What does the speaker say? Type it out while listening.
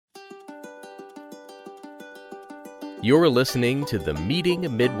You're listening to the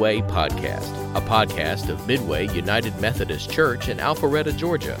Meeting Midway podcast, a podcast of Midway United Methodist Church in Alpharetta,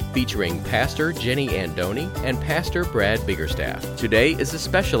 Georgia, featuring Pastor Jenny Andoni and Pastor Brad Biggerstaff. Today is a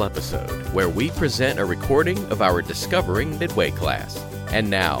special episode where we present a recording of our Discovering Midway class. And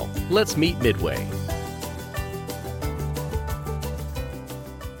now, let's meet Midway.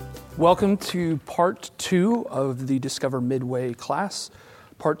 Welcome to part 2 of the Discover Midway class.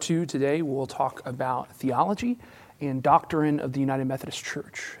 Part 2 today we'll talk about theology and doctrine of the United Methodist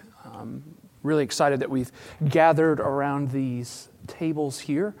Church. Really excited that we've gathered around these tables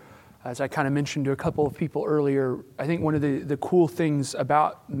here. As I kind of mentioned to a couple of people earlier, I think one of the cool things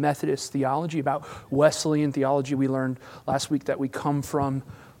about Methodist theology, about Wesleyan theology, we learned last week that we come from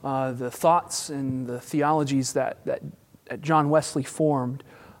the thoughts and the theologies that John Wesley formed.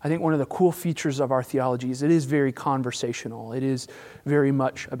 I think one of the cool features of our theology is it is very conversational. It is very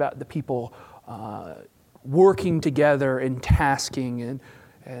much about the people working together and tasking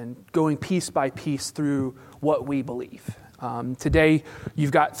and going piece by piece through what we believe. Today,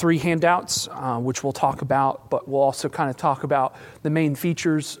 you've got 3 handouts, which we'll talk about, but we'll also kind of talk about the main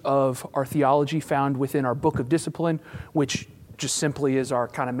features of our theology found within our Book of Discipline, which just simply is our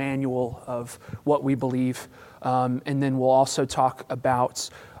kind of manual of what we believe. And then we'll also talk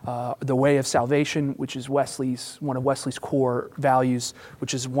about the way of salvation, which is one of Wesley's core values,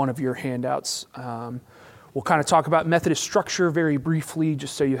 which is one of your handouts. We'll kind of talk about Methodist structure very briefly,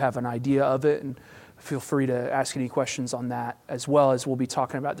 just so you have an idea of it, and feel free to ask any questions on that, as well as we'll be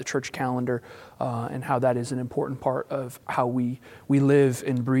talking about the church calendar and how that is an important part of how we live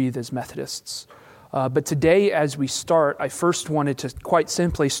and breathe as Methodists. But today, as we start, I first wanted to quite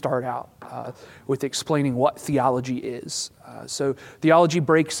simply start out with explaining what theology is. So theology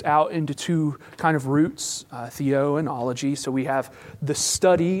breaks out into 2 kind of roots, theo and ology. So we have the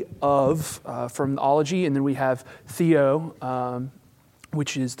study of from ology, and then we have theo,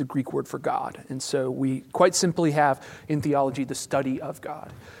 which is the Greek word for God. And so we quite simply have in theology the study of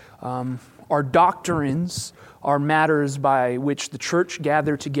God. Our doctrines are matters by which the church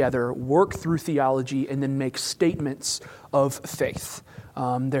gather together, work through theology, and then make statements of faith.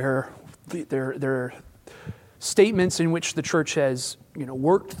 They're statements in which the church has,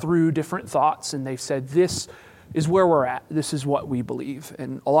 worked through different thoughts, and they've said, this is where we're at. This is what we believe.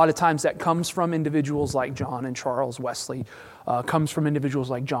 And a lot of times that comes from individuals like John and Charles Wesley, comes from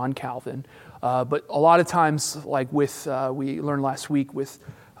individuals like John Calvin. But a lot of times, like with we learned last week with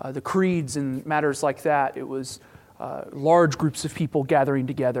the creeds and matters like that, it was large groups of people gathering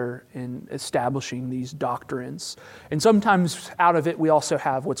together and establishing these doctrines. And sometimes out of it, we also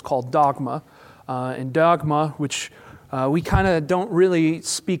have what's called dogma. And dogma, which we kind of don't really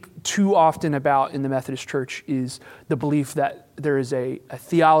speak too often about in the Methodist Church, is the belief that there is a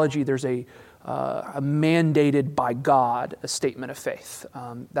theology, there's a mandated by God, a statement of faith.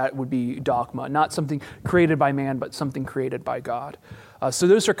 That would be dogma, not something created by man, but something created by God. So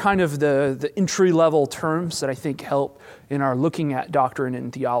those are kind of the entry-level terms that I think help in our looking at doctrine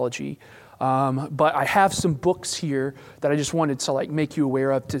and theology. But I have some books here that I just wanted to make you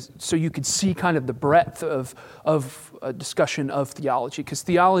aware of, so you could see kind of the breadth of a discussion of theology. Because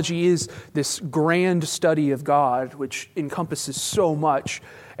theology is this grand study of God, which encompasses so much.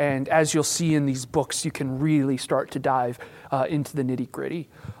 And as you'll see in these books, you can really start to dive into the nitty-gritty.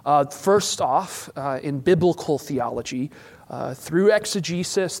 First off, in biblical theology, through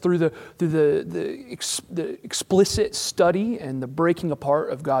exegesis, through the explicit study and the breaking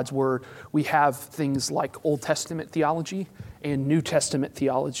apart of God's Word, we have things like Old Testament theology and New Testament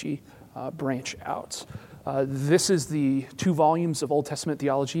theology branch out. This is the 2 volumes of Old Testament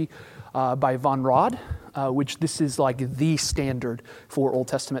theology by Von Rad, which this is like the standard for Old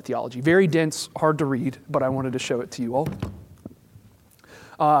Testament theology. Very dense, hard to read, but I wanted to show it to you all.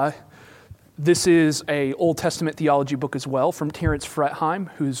 This is a Old Testament theology book as well from Terence Fretheim,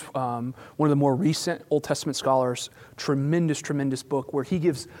 who's one of the more recent Old Testament scholars. Tremendous book where he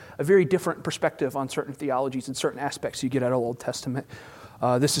gives a very different perspective on certain theologies and certain aspects you get out of Old Testament.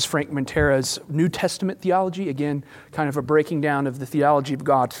 This is Frank Montera's New Testament theology, again, kind of a breaking down of the theology of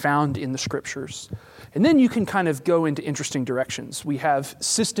God found in the Scriptures. And then you can kind of go into interesting directions. We have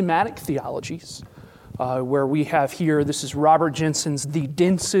systematic theologies, where we have here, this is Robert Jensen's The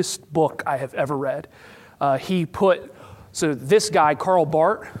Densest Book I Have Ever Read. So this guy, Karl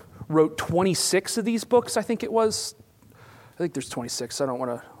Barth, wrote 26 of these books, I think it was. I think there's 26, I don't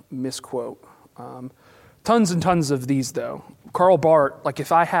want to misquote. Tons and tons of these, though. Karl Barth,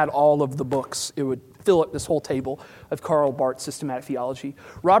 if I had all of the books, it would fill up this whole table of Karl Barth's systematic theology.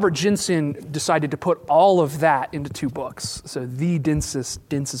 Robert Jensen decided to put all of that into 2 books. So the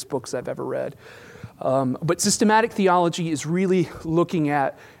densest books I've ever read. But systematic theology is really looking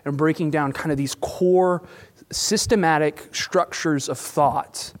at and breaking down kind of these core systematic structures of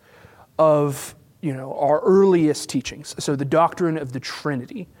thought of, our earliest teachings. So the doctrine of the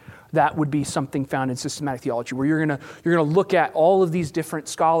Trinity, that would be something found in systematic theology, where you're gonna look at all of these different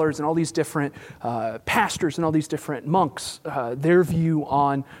scholars and all these different pastors and all these different monks, their view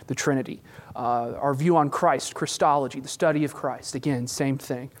on the Trinity, our view on Christ, Christology, the study of Christ. Again, same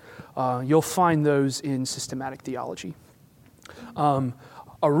thing. You'll find those in systematic theology.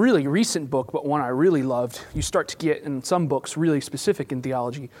 A really recent book, but one I really loved, you start to get in some books really specific in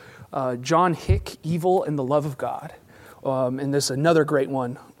theology, John Hick, Evil and the Love of God. And this is another great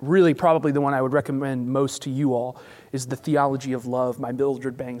one, really probably the one I would recommend most to you all, is The Theology of Love by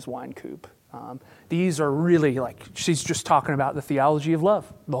Mildred Bangs Wynkoop. These are really she's just talking about the theology of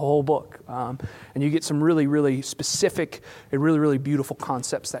love, the whole book. And you get some really, really specific and really, really beautiful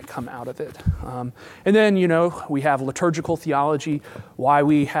concepts that come out of it. And then, we have liturgical theology, why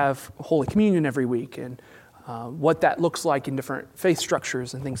we have Holy Communion every week, and what that looks like in different faith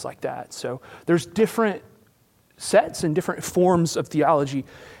structures and things like that. So there's different sets and different forms of theology.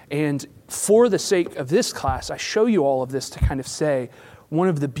 And for the sake of this class, I show you all of this to kind of say, one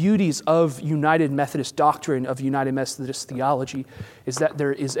of the beauties of United Methodist doctrine, of United Methodist theology, is that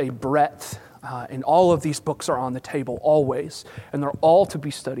there is a breadth, and all of these books are on the table always, and they're all to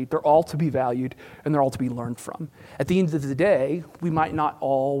be studied, they're all to be valued, and they're all to be learned from. At the end of the day, we might not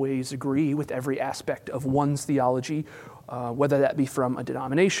always agree with every aspect of one's theology, whether that be from a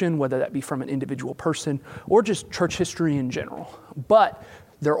denomination, whether that be from an individual person, or just church history in general. But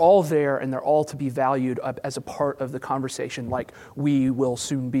they're all there, and they're all to be valued as a part of the conversation, like we will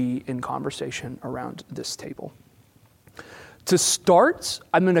soon be in conversation around this table. To start,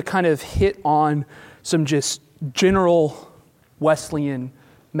 I'm going to kind of hit on some just general Wesleyan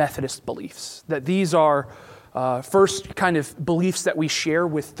Methodist beliefs. That these are first kind of beliefs that we share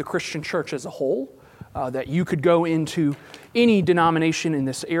with the Christian church as a whole, that you could go into any denomination in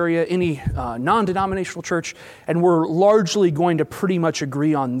this area, any non-denominational church, and we're largely going to pretty much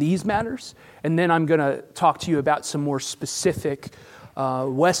agree on these matters. And then I'm going to talk to you about some more specific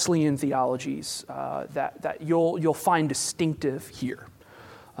Wesleyan theologies that you'll find distinctive here.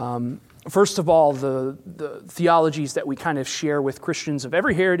 First of all, the theologies that we kind of share with Christians of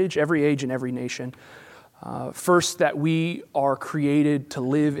every heritage, every age, and every nation. First, that we are created to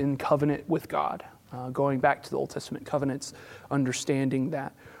live in covenant with God. Going back to the Old Testament covenants, understanding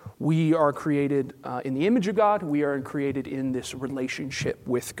that we are created in the image of God, we are created in this relationship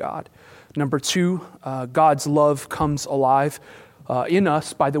with God. Number two, God's love comes alive in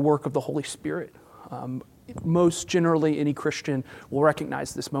us by the work of the Holy Spirit. Most generally, any Christian will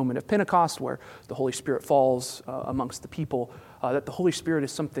recognize this moment of Pentecost where the Holy Spirit falls amongst the people, that the Holy Spirit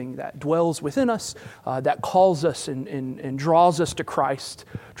is something that dwells within us, that calls us and draws us to Christ,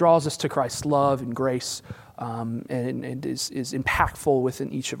 draws us to Christ's love and grace, and is impactful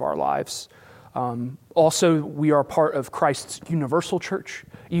within each of our lives. Also, we are part of Christ's universal church.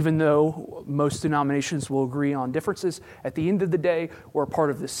 Even though most denominations will agree on differences, at the end of the day, we're part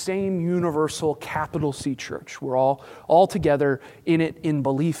of the same universal capital C church. We're all together in it in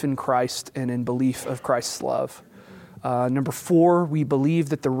belief in Christ and in belief of Christ's love. Number four, we believe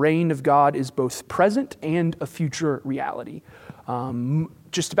that the reign of God is both present and a future reality.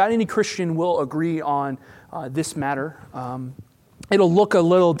 Just about any Christian will agree on this matter. It'll look a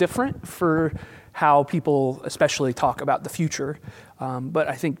little different for how people especially talk about the future. But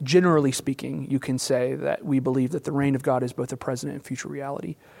I think generally speaking, you can say that we believe that the reign of God is both a present and future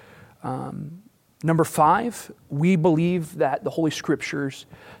reality. Number five, we believe that the Holy Scriptures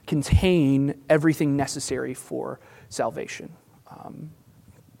contain everything necessary for salvation.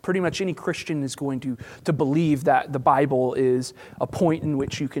 Pretty much any Christian is going to believe that the Bible is a point in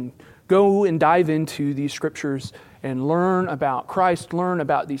which you can go and dive into these Scriptures and learn about Christ, learn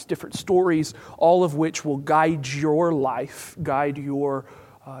about these different stories, all of which will guide your life, guide your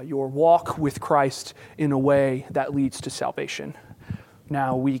walk with Christ in a way that leads to salvation.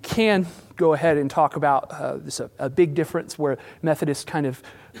 Now, we can go ahead and talk about a big difference where Methodists kind of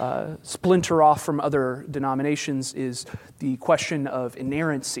splinter off from other denominations is the question of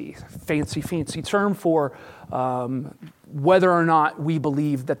inerrancy. Fancy term for whether or not we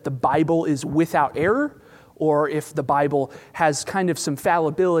believe that the Bible is without error, or if the Bible has kind of some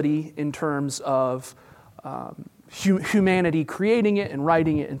fallibility in terms of humanity creating it and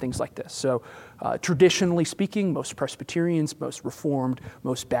writing it and things like this. So traditionally speaking, most Presbyterians, most Reformed,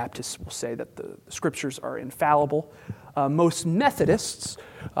 most Baptists will say that the Scriptures are infallible. Most Methodists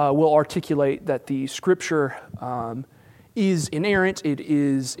will articulate that the Scripture is inerrant, it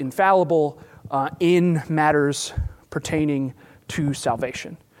is infallible, in matters pertaining to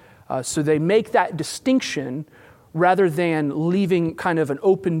salvation. So they make that distinction rather than leaving kind of an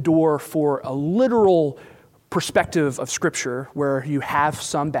open door for a literal perspective of Scripture, where you have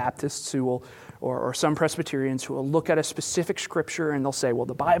some Baptists who will, or some Presbyterians who will look at a specific Scripture and they'll say, well,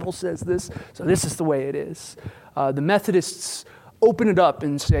 the Bible says this, so this is the way it is. The Methodists open it up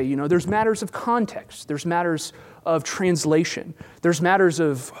and say, there's matters of context, there's matters of translation, there's matters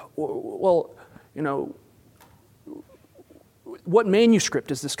of, what manuscript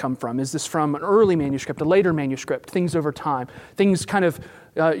does this come from? Is this from an early manuscript, a later manuscript, things over time? Things kind of,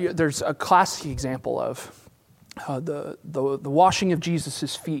 there's a classic example of the washing of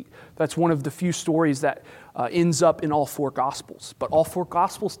Jesus' feet. That's one of the few stories that ends up in all four Gospels. But all four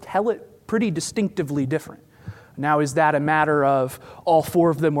Gospels tell it pretty distinctively different. Now, is that a matter of all four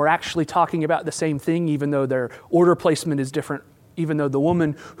of them were actually talking about the same thing, even though their order placement is different, even though the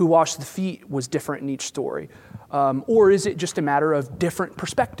woman who washed the feet was different in each story? Or is it just a matter of different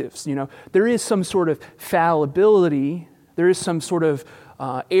perspectives? There is some sort of fallibility, there is some sort of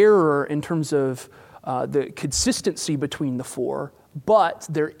error in terms of the consistency between the four, but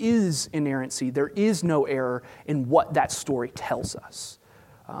there is inerrancy, there is no error in what that story tells us.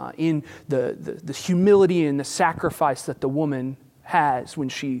 In the humility and the sacrifice that the woman has when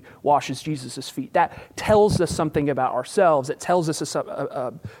she washes Jesus' feet. That tells us something about ourselves. It tells us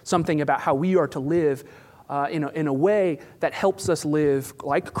something about how we are to live in a way that helps us live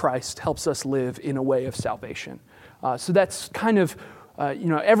like Christ, helps us live in a way of salvation. So that's kind of,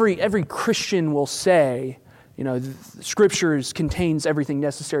 every Christian will say, the Scriptures contains everything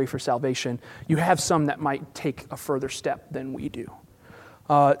necessary for salvation. You have some that might take a further step than we do.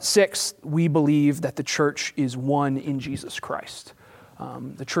 Sixth, we believe that the church is one in Jesus Christ.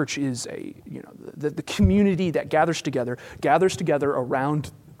 The church is the community that gathers together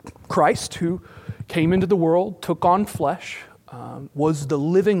around Christ, who came into the world, took on flesh, was the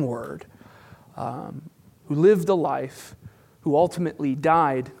living Word, who lived a life, who ultimately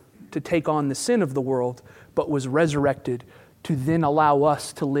died to take on the sin of the world, but was resurrected to then allow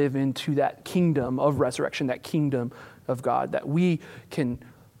us to live into that kingdom of resurrection, that kingdom of God, that we can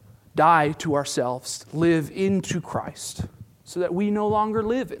die to ourselves, live into Christ, so that we no longer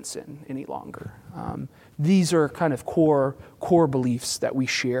live in sin any longer. These are kind of core beliefs that we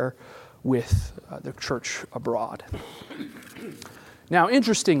share with the church abroad. Now,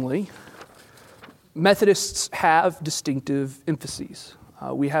 interestingly, Methodists have distinctive emphases.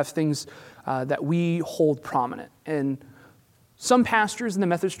 We have things that we hold prominent, and some pastors in the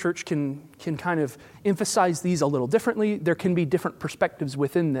Methodist Church can kind of emphasize these a little differently. There can be different perspectives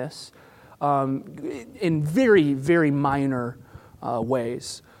within this in very, very minor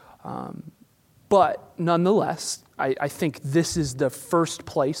ways. But nonetheless, I think this is the first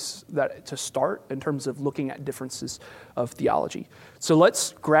place to start in terms of looking at differences of theology. So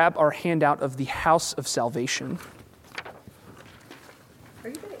let's grab our handout of the House of Salvation. Are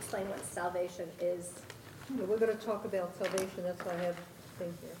you going to explain what salvation is? We're going to talk about salvation. That's why I have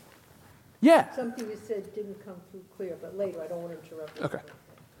things here. Yeah. Something you said didn't come through clear, but later. I don't want to interrupt you. Okay.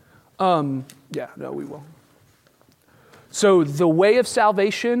 We will. So the way of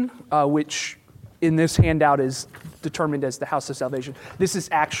salvation, which in this handout is determined as the House of Salvation. This is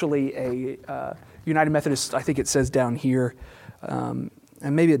actually a United Methodist, I think it says down here,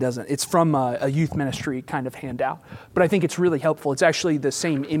 and maybe it doesn't. It's from a youth ministry kind of handout, but I think it's really helpful. It's actually the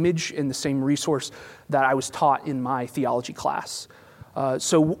same image and the same resource that I was taught in my theology class.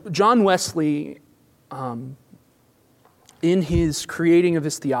 So John Wesley, in his creating of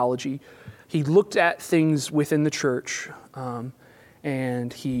his theology, he looked at things within the church,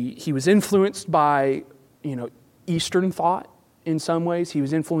 and he was influenced by, Eastern thought in some ways. He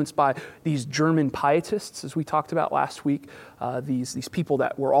was influenced by these German pietists, as we talked about last week, these people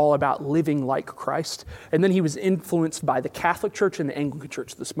that were all about living like Christ. And then he was influenced by the Catholic Church and the Anglican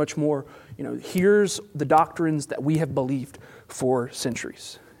Church, this much more, here's the doctrines that we have believed for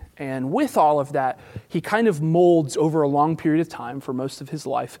centuries. And with all of that, he kind of molds over a long period of time, for most of his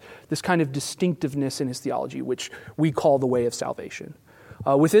life, this kind of distinctiveness in his theology, which we call the way of salvation.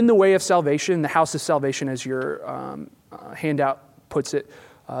 Within the way of salvation, the House of Salvation, as your handout puts it,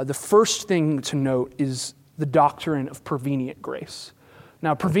 the first thing to note is the doctrine of prevenient grace.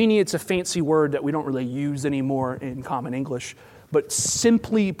 Now, prevenient is a fancy word that we don't really use anymore in common English, but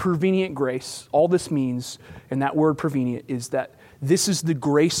simply prevenient grace, all this means, and that word prevenient, is that this is the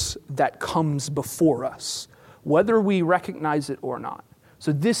grace that comes before us, whether we recognize it or not.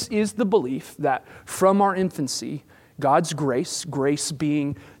 So this is the belief that from our infancy, God's grace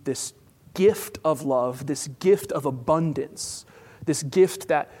being this gift of love, this gift of abundance, this gift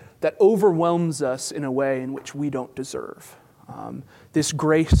that overwhelms us in a way in which we don't deserve. This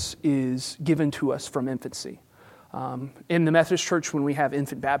grace is given to us from infancy. In the Methodist Church, when we have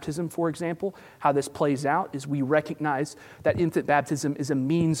infant baptism, for example, how this plays out is we recognize that infant baptism is a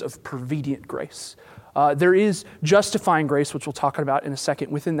means of prevenient grace. There is justifying grace, which we'll talk about in a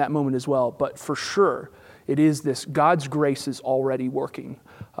second, within that moment as well. But for sure, it is this God's grace is already working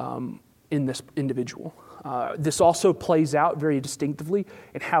in this individual. This also plays out very distinctively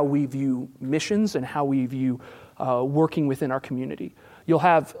in how we view missions and how we view working within our community. You'll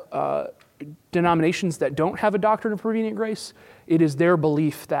have denominations that don't have a doctrine of prevenient grace. It is their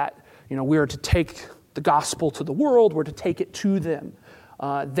belief that we are to take the gospel to the world, we're to take it to them.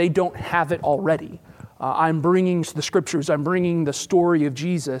 They don't have it already. I'm bringing the scriptures, I'm bringing the story of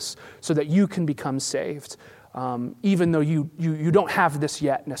Jesus so that you can become saved, even though you don't have this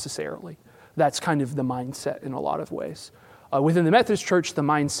yet necessarily. That's kind of the mindset in a lot of ways. Within the Methodist Church, the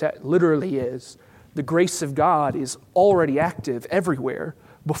mindset literally is the grace of God is already active everywhere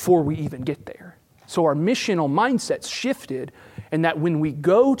before we even get there. So our missional mindset's shifted, and that when we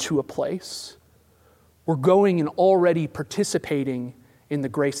go to a place, we're going and already participating in the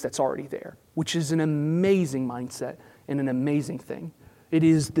grace that's already there, which is an amazing mindset and an amazing thing. It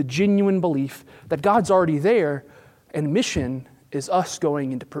is the genuine belief that God's already there, and mission is us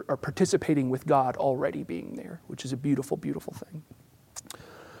going into or participating with God already being there, which is a beautiful, beautiful thing.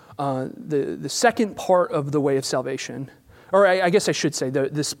 The second part of the way of salvation, or I guess I should say,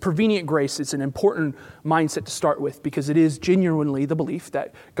 this prevenient grace is an important mindset to start with because it is genuinely the belief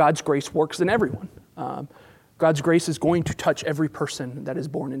that God's grace works in everyone. God's grace is going to touch every person that is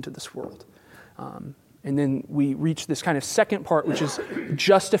born into this world. And then we reach this kind of second part, which is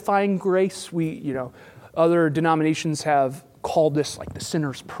justifying grace. Other denominations have called this like the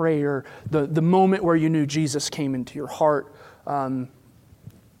sinner's prayer, the moment where you knew Jesus came into your heart,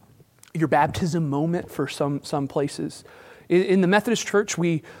 your baptism moment for some places. In the Methodist Church,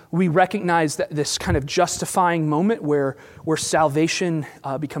 we recognize that this kind of justifying moment where salvation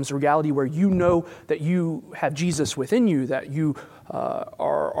becomes a reality, where you know that you have Jesus within you, that you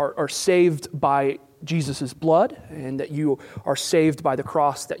are saved by Jesus' blood, and that you are saved by the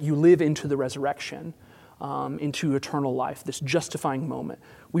cross, that you live into the resurrection, into eternal life, this justifying moment.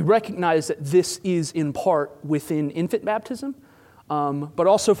 We recognize that this is in part within infant baptism, but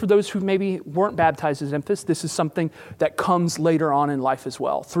also for those who maybe weren't baptized as infants, this is something that comes later on in life as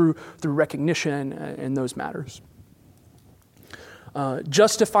well, through recognition and those matters.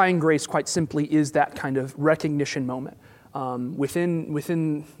 Justifying grace, quite simply, is that kind of recognition moment.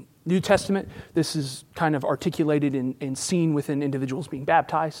 Within New Testament, this is kind of articulated and seen within individuals being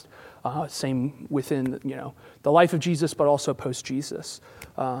baptized. Same within the life of Jesus, but also post-Jesus.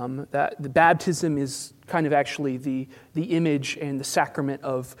 That the baptism is kind of actually the image and the sacrament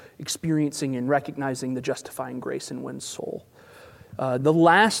of experiencing and recognizing the justifying grace in one's soul. The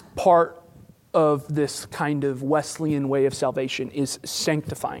last part of this kind of Wesleyan way of salvation is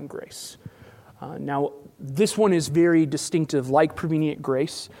sanctifying grace. Now, this one is very distinctive, like prevenient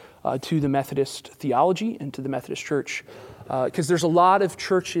grace, to the Methodist theology and to the Methodist Church, because there's a lot of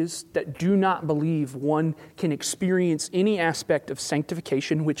churches that do not believe one can experience any aspect of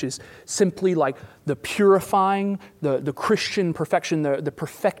sanctification, which is simply like the purifying, the Christian perfection, the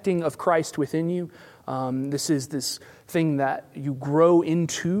perfecting of Christ within you. This is this thing that you grow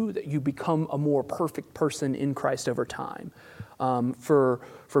into, that you become a more perfect person in Christ over time.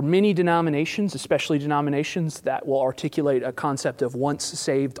 For many denominations, especially denominations that will articulate a concept of once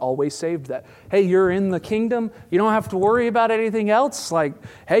saved, always saved, that, hey, you're in the kingdom, you don't have to worry about anything else, like,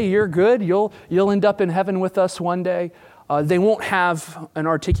 hey, you're good, you'll end up in heaven with us one day. They won't have an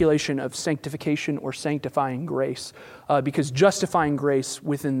articulation of sanctification or sanctifying grace, because justifying grace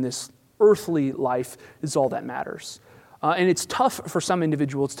within this earthly life is all that matters. And it's tough for some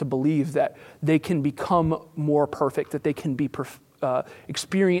individuals to believe that they can become more perfect, that they can be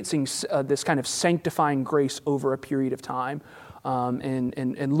experiencing this kind of sanctifying grace over a period of time,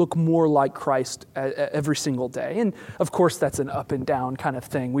 and look more like Christ every single day. And of course, that's an up and down kind of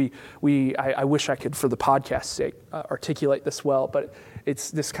thing. I wish I could, for the podcast's sake, articulate this well, but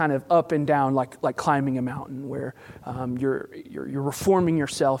it's this kind of up and down, like climbing a mountain, where you're reforming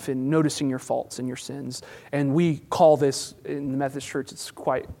yourself and noticing your faults and your sins. And we call this in the Methodist Church, it's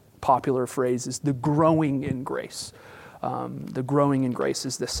quite popular phrase, is the growing in grace. The growing in grace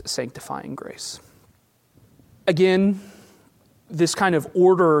is this sanctifying grace. Again, this kind of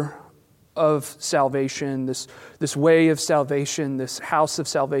order of salvation, this way of salvation, this house of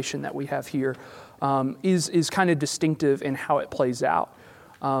salvation that we have here, is kind of distinctive in how it plays out.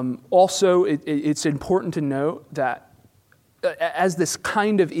 Also, it's important to note that as this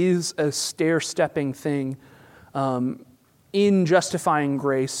kind of is a stair-stepping thing, in justifying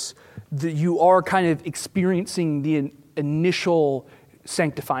grace, you are kind of experiencing the initial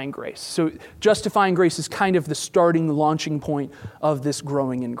sanctifying grace. So justifying grace is kind of the starting, launching point of this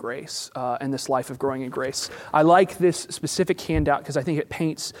growing in grace and this life of growing in grace. I like this specific handout because I think it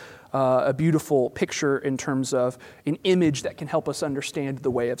paints a beautiful picture in terms of an image that can help us understand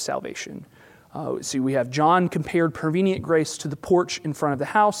the way of salvation. See, we have John compared prevenient grace to the porch in front of the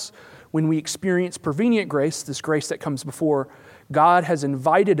house. When we experience prevenient grace, this grace that comes before, God has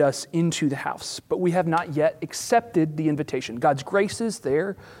invited us into the house, but we have not yet accepted the invitation. God's grace is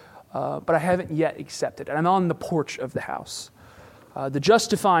there, but I haven't yet accepted it. I'm on the porch of the house. The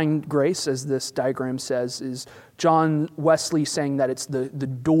justifying grace, as this diagram says, is John Wesley saying that it's the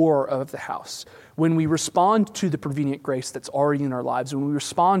door of the house. When we respond to the prevenient grace that's already in our lives, when we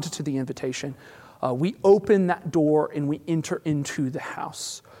respond to the invitation, we open that door and we enter into the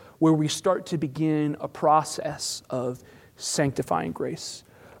house, where we start to begin a process of sanctifying grace,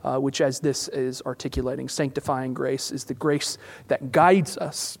 which, as this is articulating, sanctifying grace is the grace that guides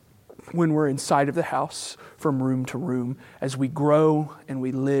us when we're inside of the house from room to room as we grow and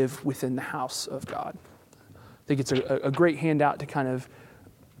we live within the house of God. I think it's a great handout to kind of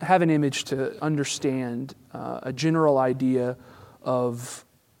have an image to understand a general idea of,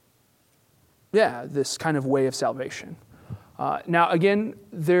 this kind of way of salvation. Now, again,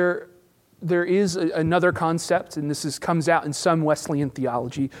 there is another concept, and this comes out in some Wesleyan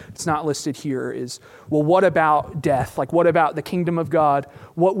theology. It's not listed here. Is, well, what about death? Like, what about the kingdom of God?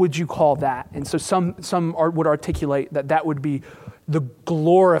 What would you call that? And so some would articulate that would be the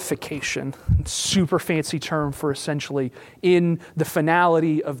glorification, super fancy term for essentially in the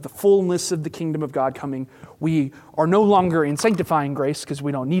finality of the fullness of the kingdom of God coming. We are no longer in sanctifying grace because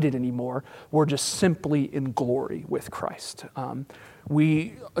we don't need it anymore. We're just simply in glory with Christ.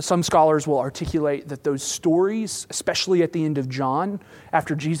 Some scholars will articulate that those stories, especially at the end of John,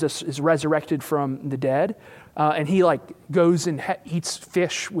 after Jesus is resurrected from the dead, and he goes and eats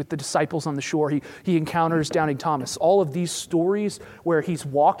fish with the disciples on the shore. He encounters Doubting Thomas. All of these stories where he's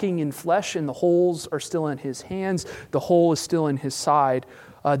walking in flesh and the holes are still in his hands, the hole is still in his side.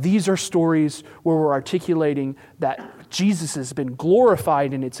 These are stories where we're articulating that Jesus has been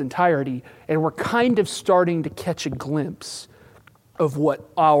glorified in its entirety, and we're kind of starting to catch a glimpse of what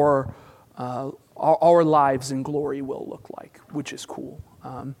our lives in glory will look like, which is cool.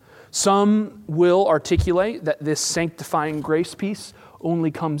 Some will articulate that this sanctifying grace piece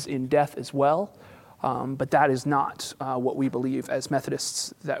only comes in death as well, but that is not what we believe as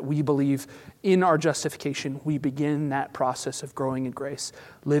Methodists, that we believe in our justification, we begin that process of growing in grace,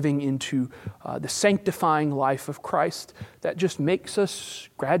 living into the sanctifying life of Christ that just makes us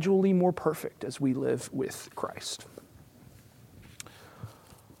gradually more perfect as we live with Christ.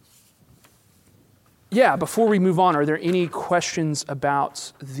 Yeah, before we move on, are there any questions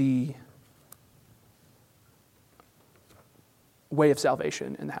about the way of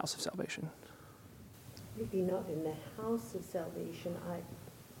salvation in the house of salvation? Maybe not in the house of salvation.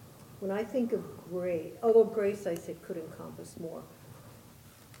 When I think of grace, although grace I said could encompass more,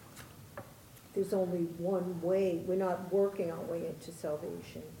 there's only one way. We're not working our way into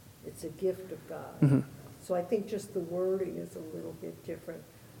salvation. It's a gift of God. Mm-hmm. So I think just the wording is a little bit different.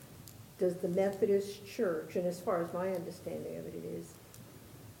 Does the Methodist Church, and as far as my understanding of it is,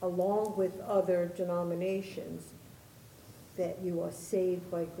 along with other denominations, that you are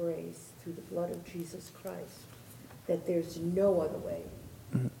saved by grace through the blood of Jesus Christ, that there's no other way.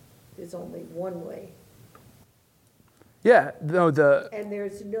 Mm-hmm. There's only one way. Yeah, no, and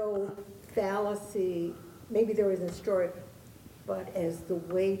there's no fallacy, maybe there is a story, but as the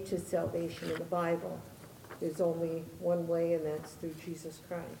way to salvation in the Bible, there's only one way, and that's through Jesus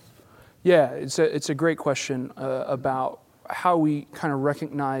Christ. Yeah, it's a great question about how we kind of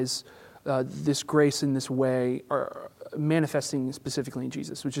recognize this grace in this way, or manifesting specifically in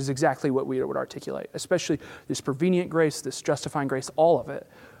Jesus, which is exactly what we would articulate, especially this prevenient grace, this justifying grace, all of it.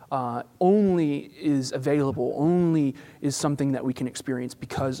 Only is available, only is something that we can experience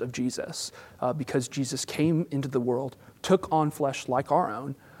because of Jesus, because Jesus came into the world, took on flesh like our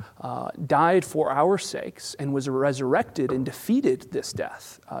own, died for our sakes, and was resurrected and defeated this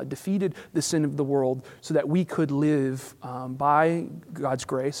death, defeated the sin of the world so that we could live by God's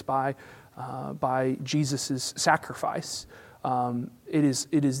grace, by Jesus' sacrifice. It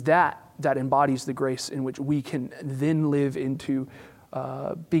is that embodies the grace in which we can then live into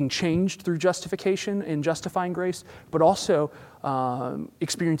being changed through justification and justifying grace, but also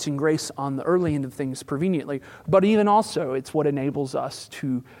experiencing grace on the early end of things preveniently. But even also, it's what enables us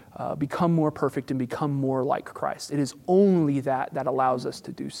to become more perfect and become more like Christ. It is only that allows us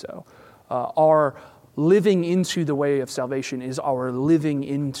to do so. Our living into the way of salvation is our living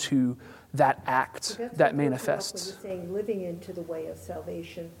into that act that manifests. When you're saying living into the way of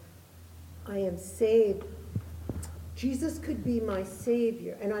salvation, I am saved. Jesus could be my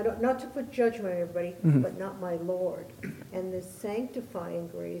Savior, and I don't, not to put judgment on everybody, but not my Lord. And the sanctifying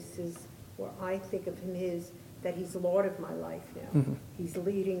grace is where I think of him is that he's Lord of my life now. He's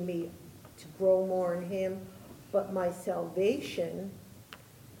leading me to grow more in him. But my salvation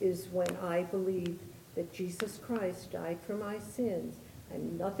is when I believe that Jesus Christ died for my sins,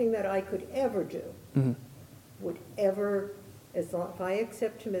 and nothing that I could ever do would ever, as long, if I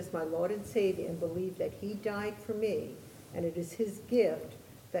accept him as my Lord and Savior and believe that he died for me, and it is his gift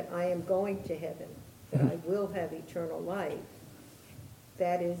that I am going to heaven, that I will have eternal life,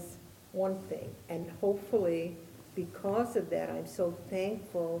 that is one thing. And hopefully, because of that, I'm so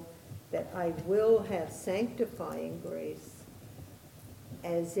thankful that I will have sanctifying grace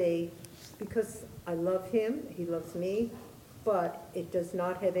because I love him, he loves me, but it does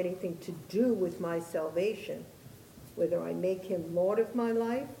not have anything to do with my salvation. Whether I make him Lord of my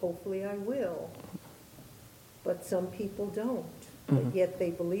life, hopefully I will. But some people don't. But yet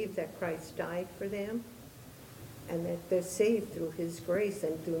they believe that Christ died for them and that they're saved through his grace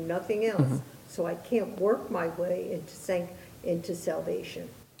and through nothing else. So I can't work my way into salvation.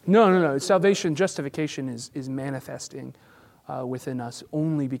 No. Salvation, justification is manifesting within us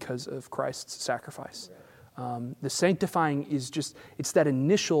only because of Christ's sacrifice. The sanctifying is it's that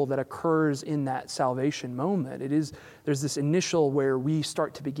initial that occurs in that salvation moment. There's this initial where we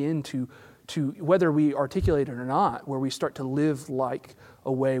start to begin to whether we articulate it or not, where we start to live like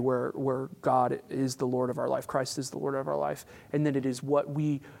a way where God is the Lord of our life, Christ is the Lord of our life, and then it is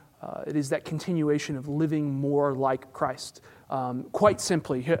it is that continuation of living more like Christ. Quite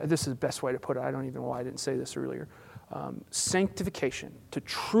simply, this is the best way to put it. I don't even know why I didn't say this earlier. Sanctification, to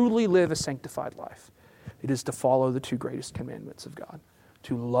truly live a sanctified life, it is to follow the two greatest commandments of God,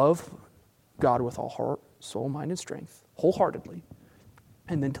 to love God with all heart, soul, mind, and strength, wholeheartedly,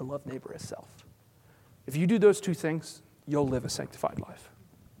 and then to love neighbor as self. If you do those two things, you'll live a sanctified life.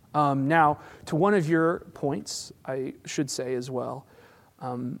 Now, to one of your points, I should say as well,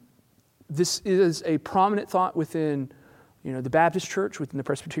 this is a prominent thought within the Baptist church, within the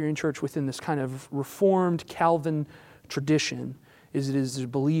Presbyterian church, within this kind of Reformed Calvin tradition, it is a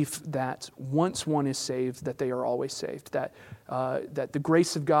belief that once one is saved, that they are always saved, that the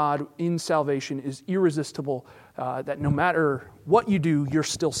grace of God in salvation is irresistible, that no matter what you do, you're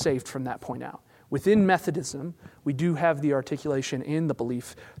still saved from that point out. Within Methodism, we do have the articulation and the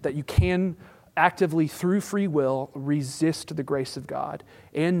belief that you can actively, through free will, resist the grace of God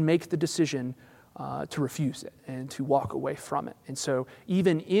and make the decision to refuse it and to walk away from it. And so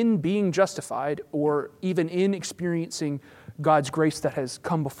even in being justified, or even in experiencing God's grace that has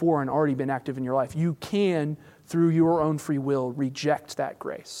come before and already been active in your life, you can, through your own free will, reject that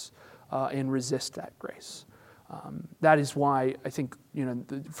grace and resist that grace. That is why I think,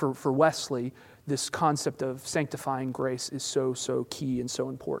 for Wesley, this concept of sanctifying grace is so key and so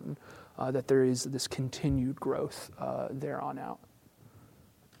important, that there is this continued growth there on out.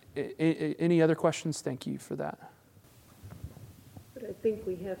 Any other questions? Thank you for that. But I think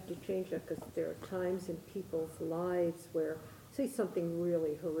we have to change that, because there are times in people's lives where, say something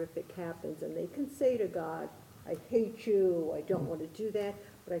really horrific happens, and they can say to God, I hate you, I don't want to do that,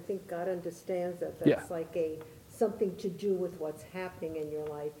 but I think God understands that that's like something to do with what's happening in your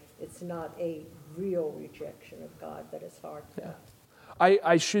life. It's not a real rejection of God that is heartfelt. Yeah.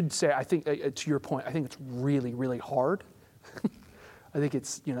 I should say, I think, to your point, I think it's really, really hard. I think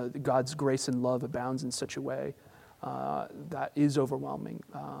it's, God's grace and love abounds in such a way that is overwhelming,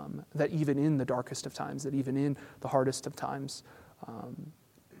 that even in the darkest of times, that even in the hardest of times,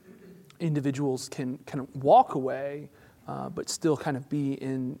 individuals can walk away, but still kind of be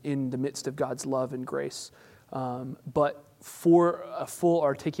in the midst of God's love and grace. But for a full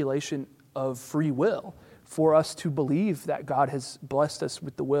articulation of free will, for us to believe that God has blessed us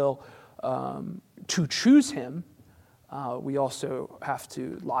with the will to choose Him, we also have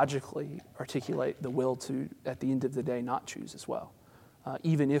to logically articulate the will to, at the end of the day, not choose as well.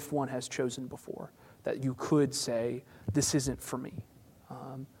 Even if one has chosen before, that you could say, this isn't for me.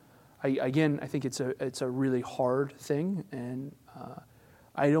 I think it's a really hard thing, and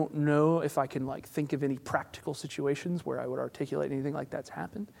I don't know if I can think of any practical situations where I would articulate anything like that's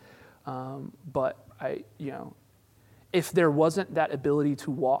happened. But if there wasn't that ability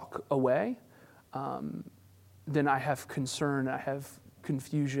to walk away, then I have concern, I have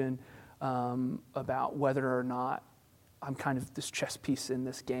confusion about whether or not I'm kind of this chess piece in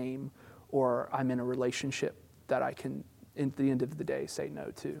this game, or I'm in a relationship that I can, at the end of the day, say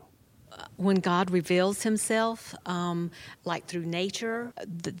no to. When God reveals himself, like through nature,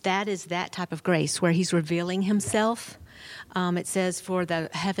 that is that type of grace where he's revealing himself. It says, for the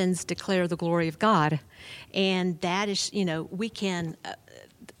heavens declare the glory of God. And that is, we can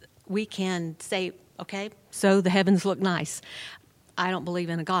say, okay, so the heavens look nice. I don't believe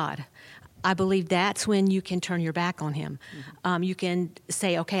in a God. I believe that's when you can turn your back on him. Mm-hmm. You can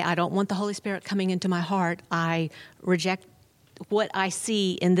say, okay, I don't want the Holy Spirit coming into my heart. I reject what I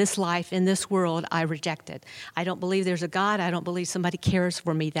see in this life, in this world. I reject it. I don't believe there's a God. I don't believe somebody cares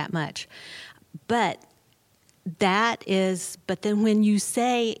for me that much. But then when you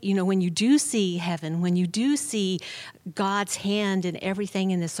say, when you do see heaven, when you do see God's hand in everything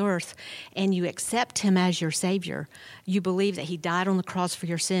in this earth, and you accept him as your Savior, you believe that he died on the cross for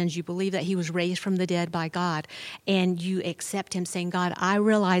your sins, you believe that he was raised from the dead by God, and you accept him saying, God, I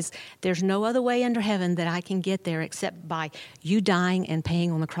realize there's no other way under heaven that I can get there except by you dying and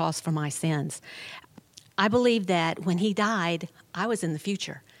paying on the cross for my sins. I believe that when he died, I was in the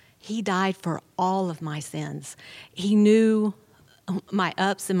future. He died for all of my sins. He knew my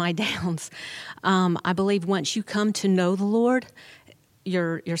ups and my downs. I believe once you come to know the Lord,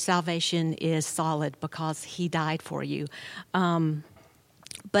 your salvation is solid because he died for you.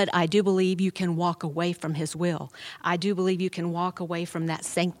 But I do believe you can walk away from his will. I do believe you can walk away from that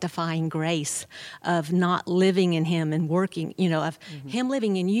sanctifying grace of not living in him and working, of him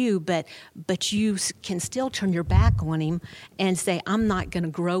living in you, but you can still turn your back on him and say, I'm not going to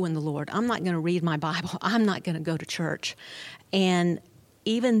grow in the Lord. I'm not going to read my Bible. I'm not going to go to church. And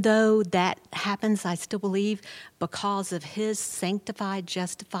even though that happens, I still believe because of his sanctified,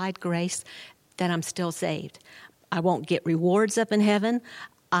 justified grace that I'm still saved. I won't get rewards up in heaven.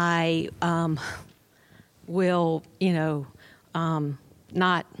 I will,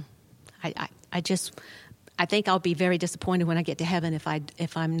 not. I think I'll be very disappointed when I get to heaven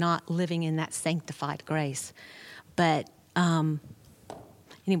if I'm not living in that sanctified grace. But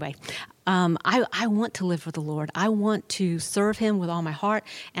anyway, I want to live for the Lord. I want to serve him with all my heart,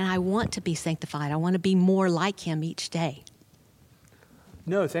 and I want to be sanctified. I want to be more like him each day.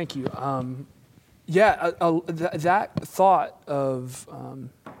 No, thank you. That thought of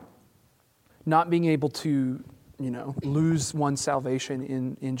not being able to, lose one's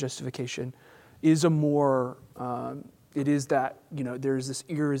salvation in justification is it is that, there's this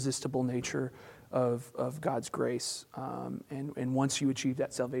irresistible nature of God's grace. And once you achieve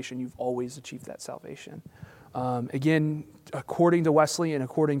that salvation, you've always achieved that salvation. Again, according to Wesley and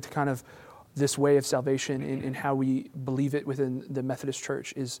according to kind of this way of salvation and how we believe it within the Methodist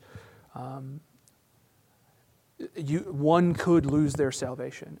Church is, one could lose their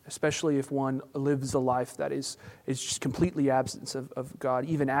salvation, especially if one lives a life that is just completely absent of God,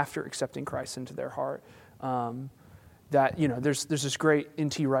 even after accepting Christ into their heart. There's this great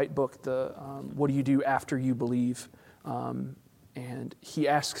N.T. Wright book, What Do You Do After You Believe? And he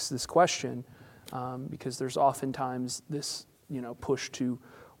asks this question because there's oftentimes this push to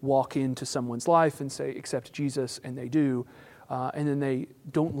walk into someone's life and say, accept Jesus, and they do, and then they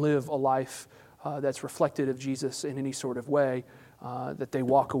don't live a life that's reflective of Jesus in any sort of way, that they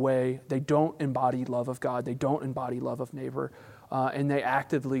walk away, they don't embody love of God, they don't embody love of neighbor, and they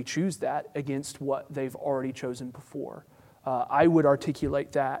actively choose that against what they've already chosen before. I would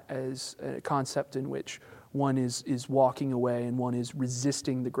articulate that as a concept in which one is walking away and one is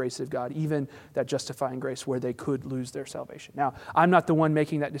resisting the grace of God, even that justifying grace where they could lose their salvation. Now, I'm not the one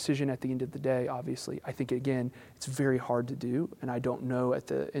making that decision at the end of the day, obviously. I think, again, it's very hard to do, and I don't know at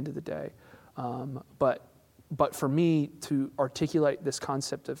the end of the day. But for me to articulate this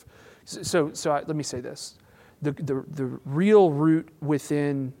concept of, let me say this, the real root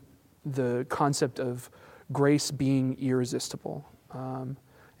within the concept of grace being irresistible,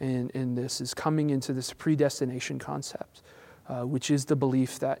 and this is coming into this predestination concept, which is the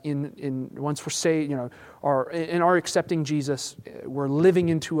belief that in once we're saved, in our accepting Jesus, we're living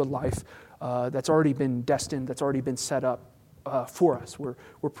into a life that's already been destined, that's already been set up for us.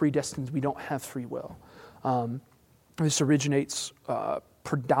 We're predestined. We don't have free will. This originates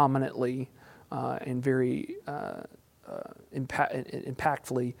predominantly and very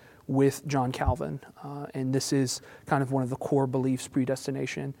impactfully with John Calvin, and this is kind of one of the core beliefs,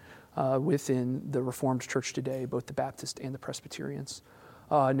 predestination, within the Reformed Church today, both the Baptist and the Presbyterians.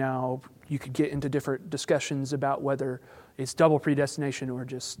 Now, you could get into different discussions about whether it's double predestination or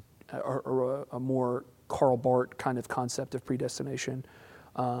just or a more Karl Barth kind of concept of predestination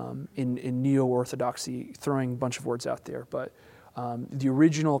in neo-orthodoxy, throwing a bunch of words out there. But the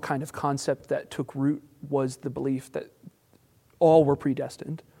original kind of concept that took root was the belief that all were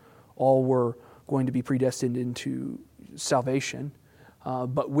predestined, all were going to be predestined into salvation.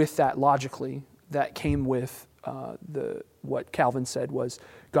 But with that, logically, that came with what Calvin said was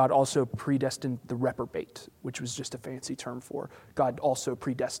God also predestined the reprobate, which was just a fancy term for God also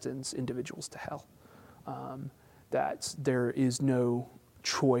predestines individuals to hell. That there is no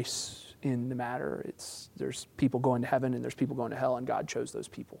choice in the matter. There's people going to heaven and there's people going to hell, and God chose those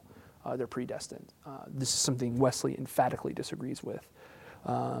people. They're predestined. This is something Wesley emphatically disagrees with.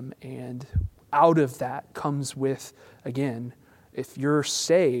 And out of that comes with, again, if you're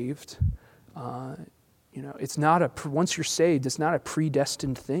saved, it's not once you're saved, it's not a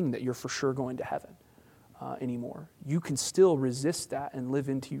predestined thing that you're for sure going to heaven anymore. You can still resist that and live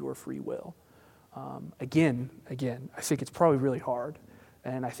into your free will. Again, I think it's probably really hard,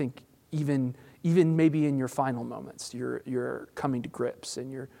 and I think even maybe in your final moments, you're coming to grips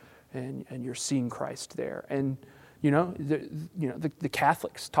and you're seeing Christ there. And the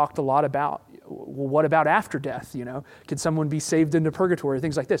Catholics talked a lot about, well, what about after death? Can someone be saved into purgatory?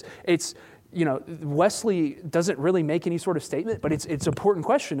 Things like this. It's Wesley doesn't really make any sort of statement, but it's an important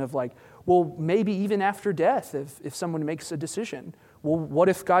question of like, well, maybe even after death, if someone makes a decision, well, what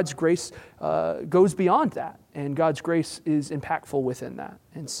if God's grace goes beyond that, and God's grace is impactful within that?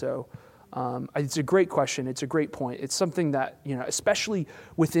 And so it's a great question. It's a great point. It's something that, especially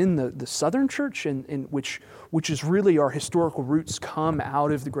within the Southern Church, and which is really our historical roots come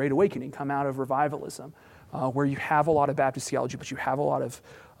out of the Great Awakening, come out of revivalism, where you have a lot of Baptist theology, but you have a lot of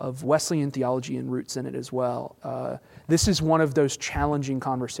Wesleyan theology and roots in it as well. This is one of those challenging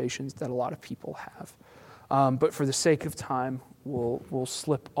conversations that a lot of people have. But for the sake of time, we'll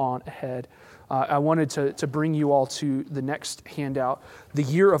slip on ahead. I wanted to bring you all to the next handout, the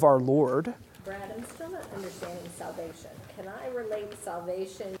year of our Lord. Brad, I'm still not understanding salvation. Can I relate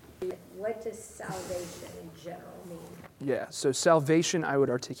salvation? What does salvation in general mean? Yeah, so salvation, I would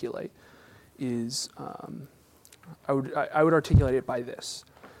articulate, is I would articulate it by this.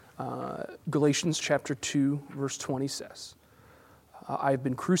 Galatians chapter 2, verse 20 says, I have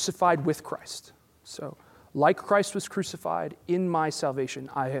been crucified with Christ. So, like Christ was crucified, in my salvation,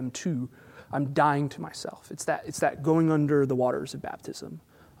 I'm dying to myself. It's that going under the waters of baptism,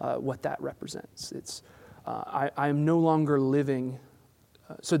 what that represents. It's I am no longer living.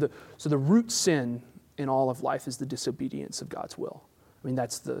 So the root sin in all of life is the disobedience of God's will. I mean,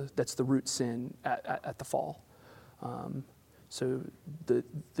 that's the root sin at the fall. So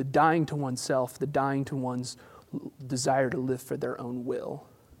the dying to oneself, the dying to one's desire to live for their own will.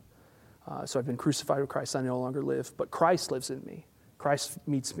 So I've been crucified with Christ, I no longer live, but Christ lives in me. Christ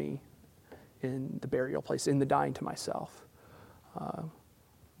meets me in the burial place, in the dying to myself.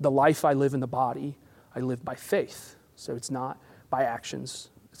 The life I live in the body, I live by faith. So it's not by actions,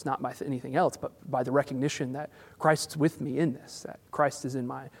 it's not by anything else, but by the recognition that Christ's with me in this, that Christ is in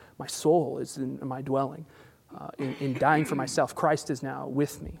my soul, is in my dwelling. In dying for myself, Christ is now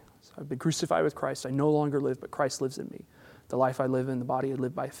with me. So I've been crucified with Christ, I no longer live, but Christ lives in me. The life I live in the body, I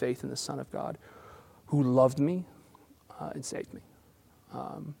live by faith in the Son of God, who loved me and saved me.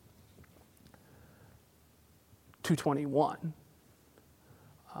 2:21.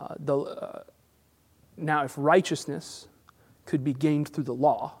 Now, if righteousness could be gained through the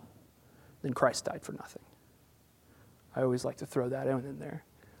law, then Christ died for nothing. I always like to throw that in there,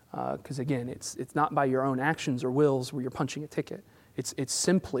 because again, it's not by your own actions or wills where you're punching a ticket. It's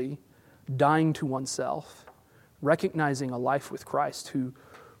simply dying to oneself, recognizing a life with Christ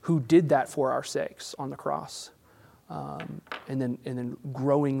who did that for our sakes on the cross, and then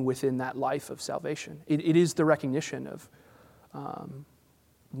growing within that life of salvation. It is the recognition of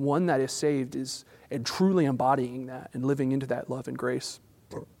one that is saved and truly embodying that and living into that love and grace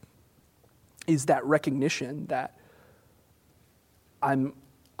is that recognition that I'm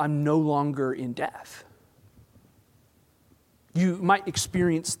no longer in death. You might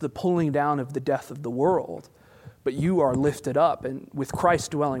experience the pulling down of the death of the world, but you are lifted up, and with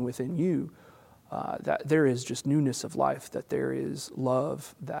Christ dwelling within you, that there is just newness of life, that there is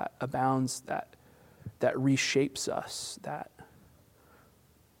love that abounds, that reshapes us, that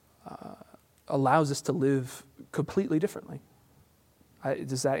allows us to live completely differently.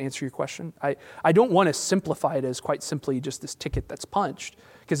 Does that answer your question? I don't want to simplify it as quite simply just this ticket that's punched,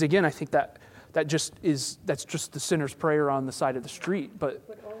 because again, I think that's just the sinner's prayer on the side of the street.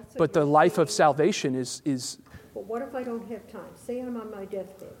 But the life of salvation is. But what if I don't have time? Say I'm on my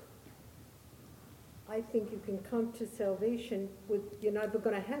deathbed. I think you can come to salvation with, you're never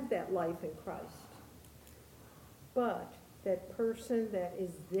going to have that life in Christ. but that person that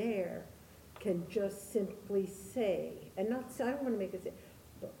is there can just simply say, and not say, I don't want to make it say,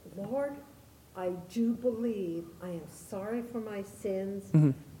 but Lord, I do believe I am sorry for my sins,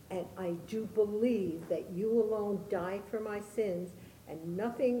 and I do believe that you alone died for my sins, and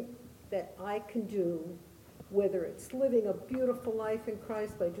nothing that I can do, whether it's living a beautiful life in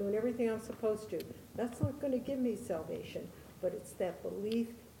Christ by doing everything I'm supposed to, that's not going to give me salvation. But it's that belief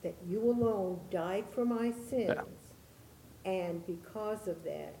that you alone died for my sins, and because of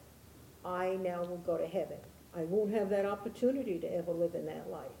that, I now will go to heaven. I won't have that opportunity to ever live in that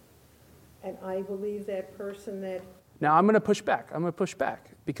life. And I believe that person that... Now I'm going to push back.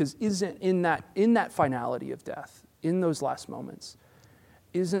 Because isn't in that finality of death, in those last moments,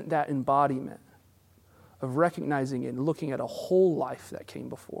 isn't that embodiment of recognizing and looking at a whole life that came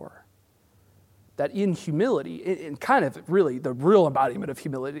before? That in humility, in kind of really the real embodiment of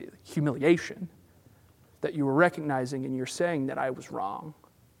humiliation, that you were recognizing and you're saying that I was wrong,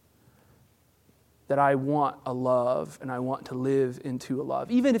 that I want a love and I want to live into a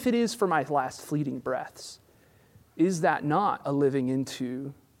love, even if it is for my last fleeting breaths. Is that not a living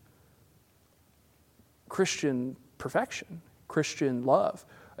into Christian perfection, Christian love,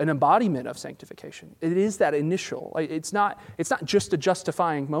 an embodiment of sanctification? It is that initial. It's not just a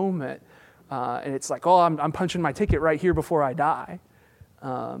justifying moment, and it's like, oh, I'm punching my ticket right here before I die.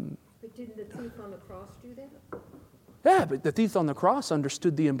 But didn't the thief on the cross do that? Yeah, but the thief on the cross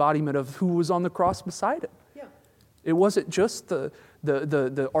understood the embodiment of who was on the cross beside him. Yeah. It wasn't just the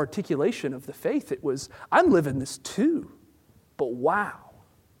articulation of the faith. It was, I'm living this too, but wow.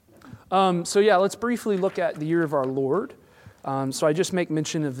 So let's briefly look at the year of our Lord. So I just make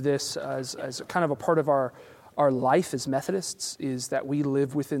mention of this as kind of a part of our life as Methodists, is that we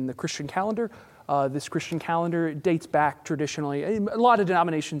live within the Christian calendar. This Christian calendar dates back traditionally. A lot of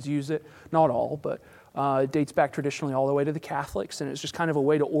denominations use it, not all, but it dates back traditionally all the way to the Catholics, and it's just kind of a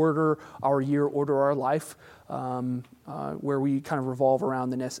way to order our year, order our life, where we kind of revolve around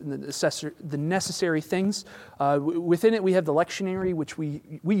the necessary things. Within it, we have the lectionary, which we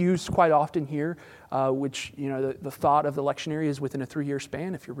use quite often here, which, the thought of the lectionary is within a 3-year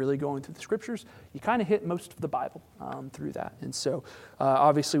span. If you're really going through the scriptures, you kind of hit most of the Bible through that. And so,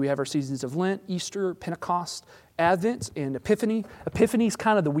 obviously, we have our seasons of Lent, Easter, Pentecost, Advent, and Epiphany. Epiphany is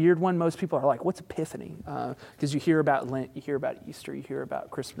kind of the weird one. Most people are like, what's Epiphany? Because you hear about Lent, you hear about Easter, you hear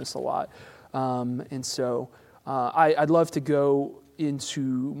about Christmas a lot. And so I'd love to go into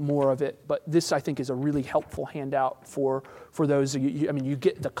more of it, but this, I think, is a really helpful handout for those of you. You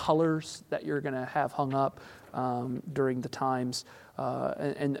get the colors that you're going to have hung up during the times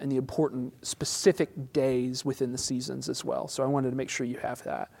and the important specific days within the seasons as well. So I wanted to make sure you have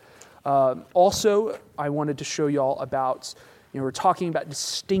that. Also, I wanted to show you all about, we're talking about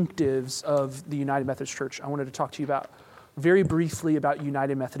distinctives of the United Methodist Church. I wanted to talk to you very briefly about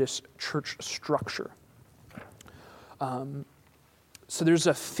United Methodist Church structure. So there's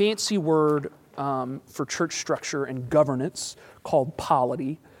a fancy word for church structure and governance called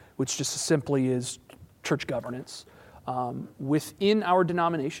polity, which just simply is church governance. Within our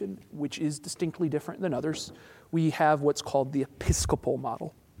denomination, which is distinctly different than others, we have what's called the Episcopal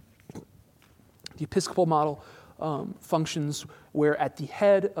model. The Episcopal model functions where at the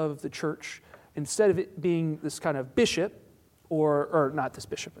head of the church, instead of it being this kind of bishop, or not this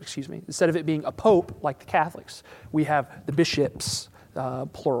bishop, instead of it being a pope like the Catholics, we have the bishops,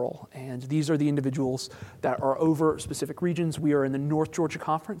 plural. And these are the individuals that are over specific regions. We are in the North Georgia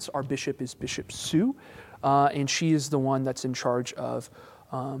Conference. Our bishop is Bishop Sue, and she is the one that's in charge of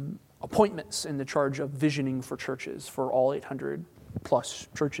appointments, in the charge of visioning for churches, for all 800 plus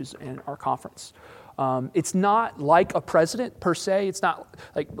churches in our conference. It's not like a president per se. It's not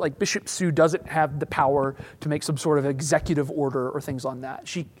like Bishop Sue doesn't have the power to make some sort of executive order or things on that.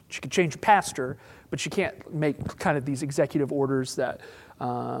 She could change a pastor, but she can't make kind of these executive orders that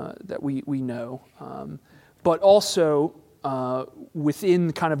we know. But also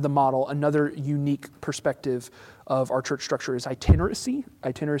within kind of the model, another unique perspective of our church structure is itineracy.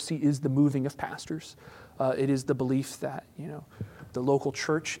 Itineracy is the moving of pastors. It is the belief that, the local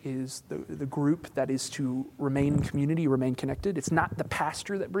church is the group that is to remain in community, remain connected. It's not the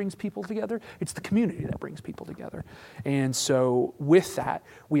pastor that brings people together. It's the community that brings people together. And so with that,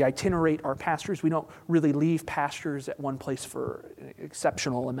 we itinerate our pastors. We don't really leave pastors at one place for an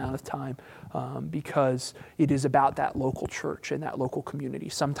exceptional amount of time because it is about that local church and that local community.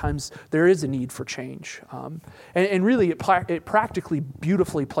 Sometimes there is a need for change. And really, it practically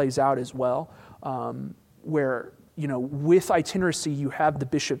beautifully plays out as well, where with itineracy, you have the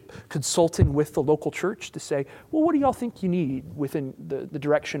bishop consulting with the local church to say, well, what do y'all think you need within the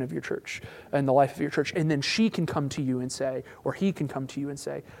direction of your church and the life of your church? And then she can come to you and say, or he can come to you and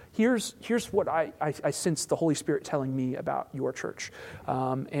say, here's what I sense the Holy Spirit telling me about your church.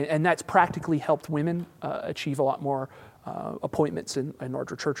 And that's practically helped women achieve a lot more appointments in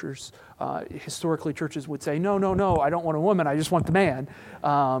larger churches. Historically, churches would say, no, I don't want a woman, I just want the man.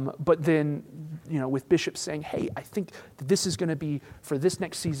 But then, with bishops saying, hey, I think this is going to be, for this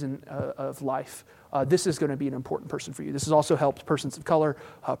next season of life, this is going to be an important person for you. This has also helped persons of color,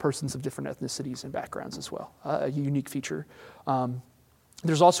 persons of different ethnicities and backgrounds as well, a unique feature.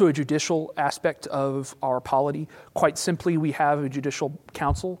 There's also a judicial aspect of our polity. Quite simply, we have a judicial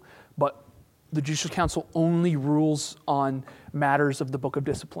council, but the judicial council only rules on matters of the Book of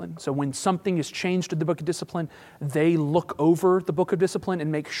Discipline. So when something is changed in the Book of Discipline, they look over the Book of Discipline and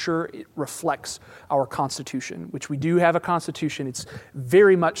make sure it reflects our Constitution, which we do have a Constitution. It's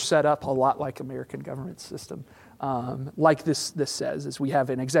very much set up a lot like American government system. Like this says, is we have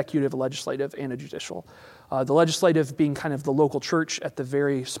an executive, a legislative, and a judicial. The legislative being kind of the local church at the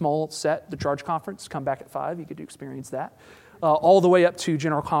very small set, the charge conference, come back at 5, you get to experience that. All the way up to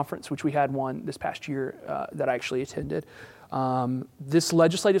General Conference, which we had one this past year that I actually attended. This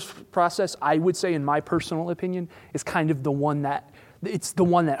legislative process, I would say, in my personal opinion, is kind of the one that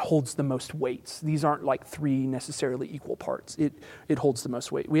holds the most weight. These aren't like 3 necessarily equal parts. It holds the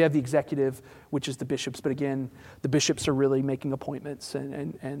most weight. We have the executive, which is the bishops, but again, the bishops are really making appointments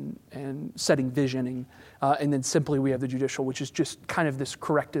and setting visioning. And then simply we have the judicial, which is just kind of this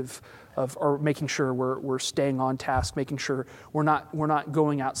corrective of, or making sure we're staying on task, making sure we're not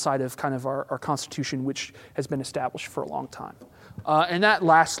going outside of kind of our Constitution, which has been established for a long time. And that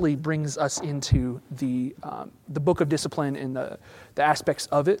lastly brings us into the Book of Discipline and the aspects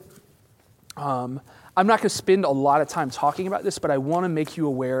of it. I'm not going to spend a lot of time talking about this, but I want to make you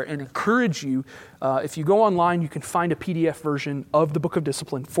aware and encourage you. If you go online, you can find a PDF version of the Book of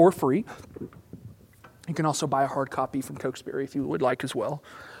Discipline for free. You can also buy a hard copy from Cokesbury if you would like as well.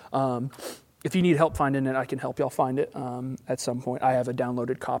 If you need help finding it, I can help y'all find it at some point. I have a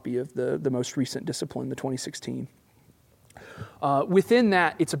downloaded copy of the most recent Discipline, the 2016. Within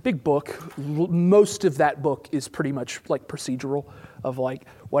that, it's a big book. Most of that book is pretty much like procedural of like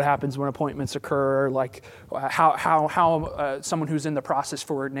what happens when appointments occur, like how someone who's in the process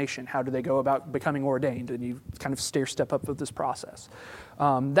for ordination, how do they go about becoming ordained, and you kind of step up of this process.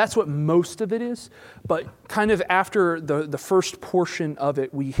 That's what most of it is, but kind of after the first portion of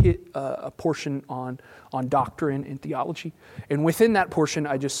it, we hit a portion on doctrine and theology. And within that portion,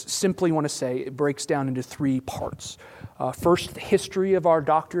 I just simply want to say it breaks down into 3 parts. First, the history of our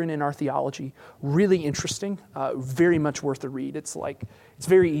doctrine and our theology. Really interesting, very much worth a read. It's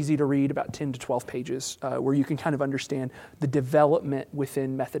very easy to read, about 10 to 12 pages, where you can kind of understand the development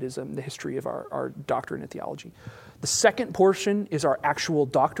within Methodism, the history of our doctrine and theology. The second portion is our actual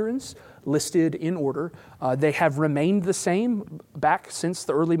doctrines, listed in order. They have remained the same back since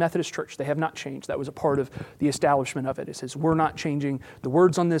the early Methodist Church. They have not changed. That was a part of the establishment of it. It says, we're not changing the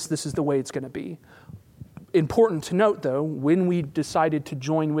words on this. This is the way it's going to be. Important to note, though, when we decided to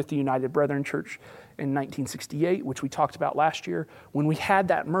join with the United Brethren Church in 1968, which we talked about last year, when we had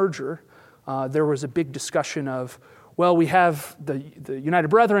that merger, there was a big discussion of, well, we have the United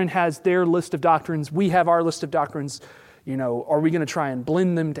Brethren has their list of doctrines, we have our list of doctrines, are we going to try and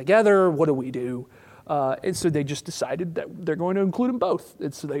blend them together? What do we do? And so they just decided that they're going to include them both.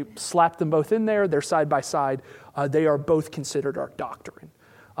 And so they slapped them both in there, they're side by side, they are both considered our doctrine.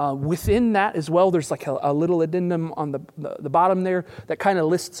 Within that as well, there's like a little addendum on the bottom there that kind of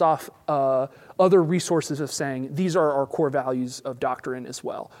lists off other resources of saying these are our core values of doctrine as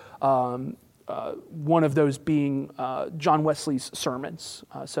well. One of those being John Wesley's sermons.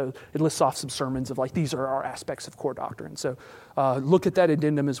 So it lists off some sermons of like these are our aspects of core doctrine. So look at that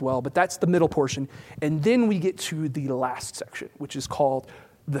addendum as well. But that's the middle portion. And then we get to the last section, which is called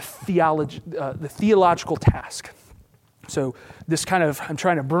the theological task. So this kind of, I'm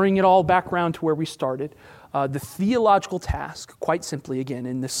trying to bring it all back around to where we started. The theological task, quite simply, again,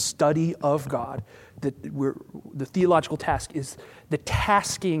 in the study of God, the theological task is the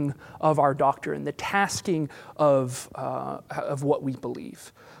tasking of our doctrine, the tasking of what we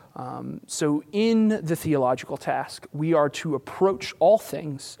believe. So in the theological task, we are to approach all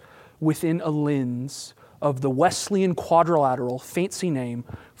things within a lens of the Wesleyan quadrilateral, fancy name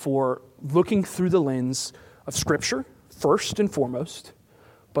for looking through the lens of Scripture, first and foremost,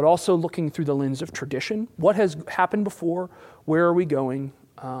 but also looking through the lens of tradition. What has happened before? Where are we going?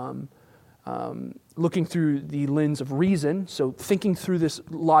 Looking through the lens of reason, so thinking through this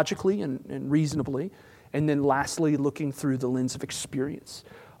logically and reasonably. And then lastly, looking through the lens of experience.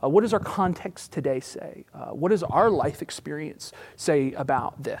 What does our context today say? What does our life experience say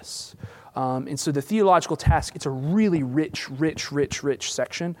about this? And so the theological task, it's a really rich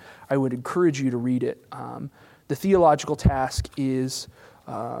section. I would encourage you to read it. The theological task is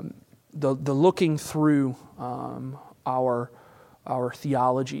the looking through our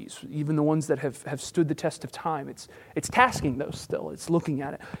theologies, even the ones that have stood the test of time. It's tasking those still. It's looking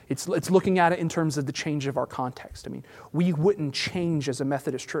at it. It's looking at it in terms of the change of our context. I mean, we wouldn't change as a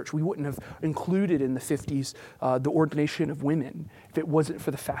Methodist church. We wouldn't have included in the 50s the ordination of women if it wasn't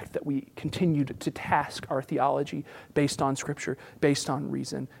for the fact that we continued to task our theology based on Scripture, based on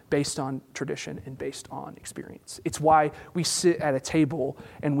reason, based on tradition, and based on experience. It's why we sit at a table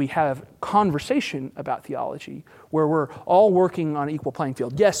and we have conversation about theology where we're all working on an equal playing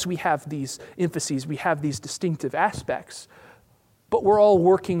field. Yes, we have these emphases, we have these distinctive aspects, but we're all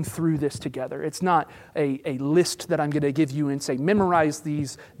working through this together. It's not a list that I'm going to give you and say, memorize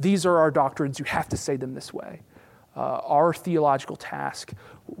these. These are our doctrines. You have to say them this way. Our theological task,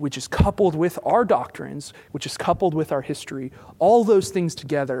 which is coupled with our doctrines, which is coupled with our history, all those things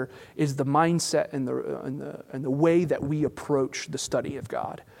together is the mindset and the way that we approach the study of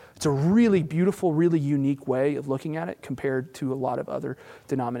God. It's a really beautiful, really unique way of looking at it compared to a lot of other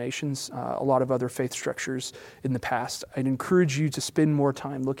denominations, a lot of other faith structures in the past. I'd encourage you to spend more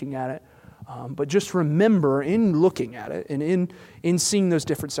time looking at it. But just remember, in looking at it and in seeing those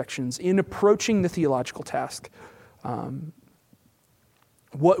different sections, in approaching the theological task,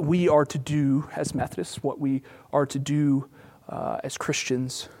 what we are to do as Methodists, what we are to do as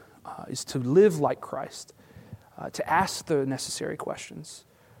Christians, is to live like Christ, to ask the necessary questions,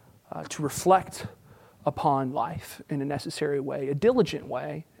 to reflect upon life in a necessary way, a diligent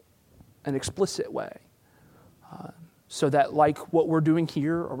way, an explicit way, so that like what we're doing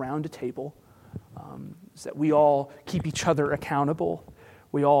here around a table, is that we all keep each other accountable,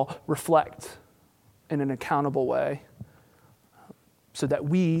 we all reflect in an accountable way, so that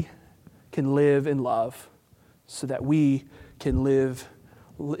we can live in love, so that we can live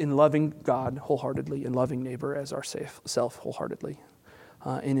in loving God wholeheartedly and loving neighbor as ourself wholeheartedly.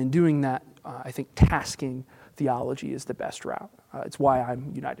 And in doing that, I think tasking theology is the best route. It's why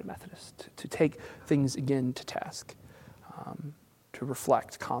I'm United Methodist, to take things again to task, to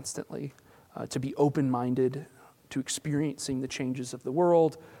reflect constantly, to be open-minded, to experiencing the changes of the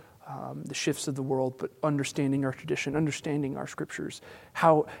world, the shifts of the world, but understanding our tradition, understanding our scriptures,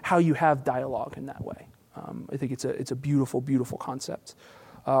 how you have dialogue in that way. I think it's a beautiful, beautiful concept.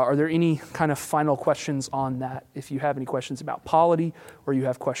 Are there any kind of final questions on that? If you have any questions about polity, or you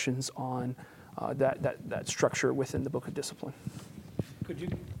have questions on that structure within the Book of Discipline. Could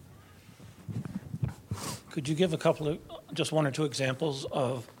you give a couple of, just one or two examples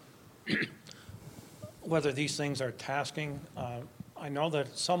of whether these things are tasking? I know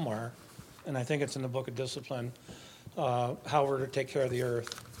that somewhere, and I think it's in the Book of Discipline, how we're to take care of the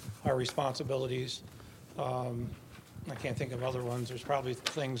earth, our responsibilities. I can't think of other ones. There's probably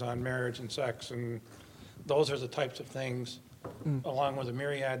things on marriage and sex, and those are the types of things, along with a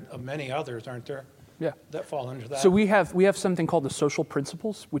myriad of many others, aren't there? Yeah. That fall under that. So we have something called the social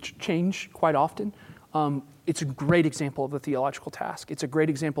principles, which change quite often. It's a great example of a theological task. It's a great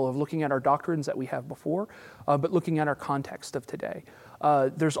example of looking at our doctrines that we have before, but looking at our context of today.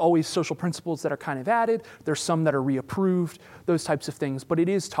 There's always social principles that are kind of added. There's some that are reapproved, those types of things. But it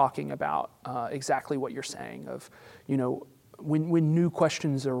is talking about exactly what you're saying of, when new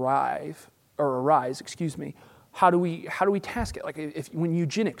questions arise, how do we task it? Like when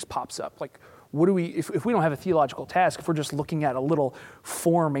eugenics pops up, like what do we, if we don't have a theological task, if we're just looking at a little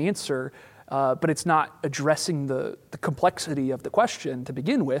form answer, but it's not addressing the complexity of the question to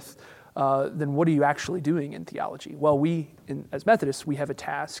begin with, then what are you actually doing in theology? Well, as Methodists, we have a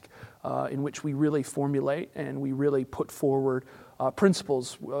task in which we really formulate and we really put forward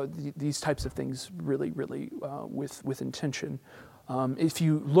principles, these types of things really with intention. If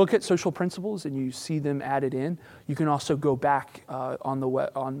you look at social principles and you see them added in, you can also go back on the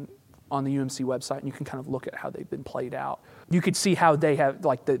UMC website and you can kind of look at how they've been played out. You could see how they have,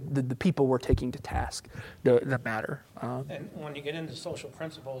 like the people we're taking to task that matter. And when you get into social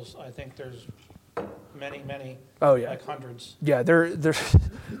principles, I think there's many, oh yeah, like hundreds. Yeah,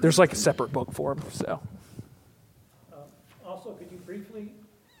 there's like a separate book for them. So. Also, could you briefly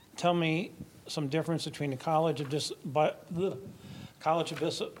tell me some difference between the College of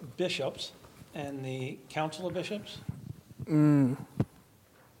Bishops and the Council of Bishops? Ooh,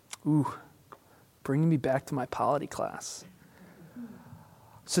 bringing me back to my polity class.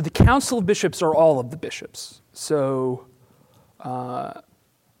 So the Council of Bishops are all of the bishops. So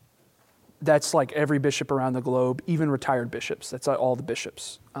That's like every bishop around the globe, even retired bishops. That's all the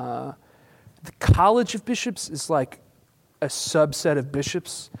bishops. The College of Bishops is like a subset of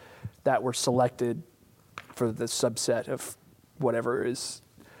bishops that were selected for the subset of whatever is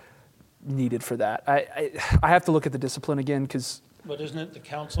needed for that. I have to look at the discipline again because... But isn't it the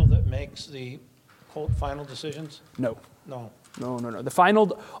council that makes the quote final decisions? No. No.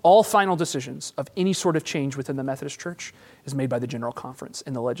 All final decisions of any sort of change within the Methodist Church is made by the General Conference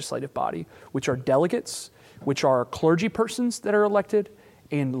and the legislative body, which are delegates, which are clergy persons that are elected,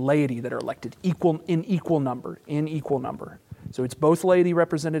 and laity that are elected in equal number. So it's both laity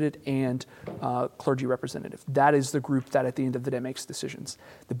represented and clergy representative. That is the group that at the end of the day makes decisions.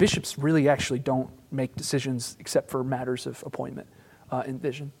 The bishops really actually don't make decisions except for matters of appointment and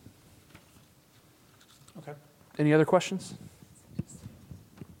vision. Okay. Any other questions?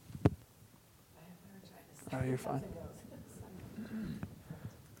 Oh, you're fine.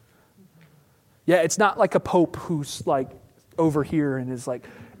 Yeah, it's not like a pope who's like over here and is like,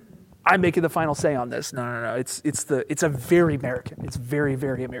 I'm making the final say on this. No. It's a very American. It's very,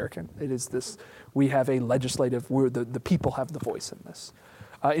 very American. It is this. We have a legislative. The people have the voice in this.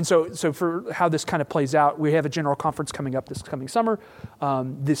 And so for how this kind of plays out, we have a general conference coming up this coming summer.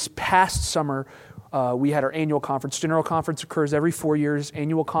 This past summer, we had our annual conference. General conference occurs every 4 years.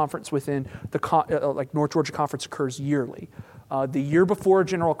 Annual conference within the North Georgia Conference occurs yearly. The year before a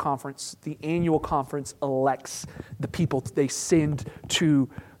general conference, the annual conference elects the people they send to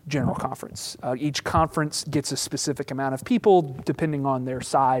general conference. Each conference gets a specific amount of people depending on their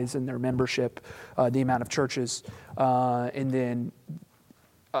size and their membership, the amount of churches, and then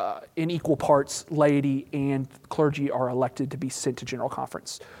in equal parts, laity and clergy are elected to be sent to general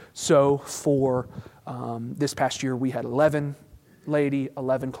conference. So for this past year, we had 11 laity,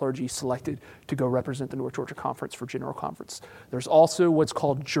 11 clergy selected to go represent the North Georgia Conference for general conference. There's also what's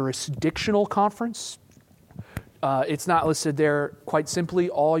called jurisdictional conference. It's not listed there. Quite simply,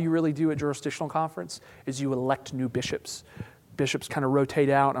 all you really do at jurisdictional conference is you elect new bishops. Bishops kind of rotate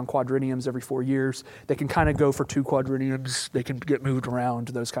out on quadrenniums every 4 years. They can kind of go for 2 quadrenniums. They can get moved around,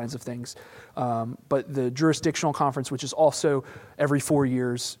 those kinds of things. But the jurisdictional conference, which is also every 4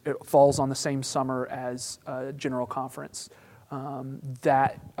 years, it falls on the same summer as general conference.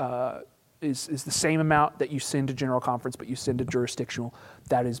 That is the same amount that you send to general conference, but you send to jurisdictional.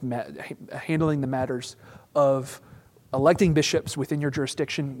 That is handling the matters of electing bishops within your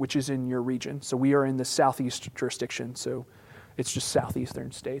jurisdiction, which is in your region. So we are in the southeast jurisdiction, so it's just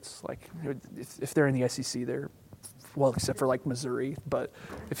southeastern states. Like if they're in the SEC, they're, well, except for like Missouri, but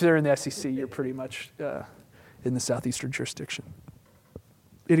if they're in the SEC, you're pretty much in the southeastern jurisdiction.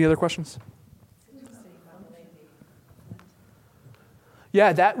 Any other questions?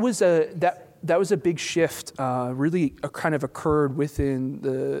 Yeah, that was a big shift. Really, kind of occurred within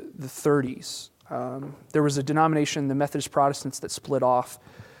the 30s. There was a denomination, the Methodist Protestants, that split off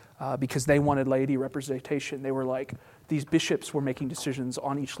because they wanted laity representation. They were like, these bishops were making decisions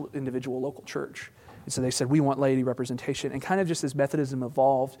on each individual local church. And so they said, we want laity representation. And kind of just as Methodism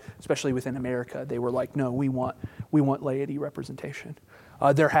evolved, especially within America, they were like, no, we want laity representation.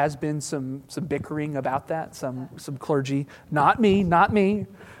 There has been some bickering about that, some clergy, not me,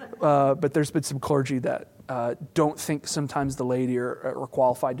 but there's been some clergy that don't think sometimes the laity are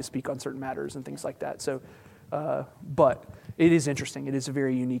qualified to speak on certain matters and things like that. So, but it is interesting. It is a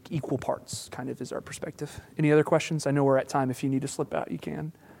very unique, equal parts kind of is our perspective. Any other questions? I know we're at time. If you need to slip out, you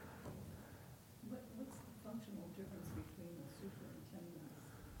can. What's the functional difference between the superintendents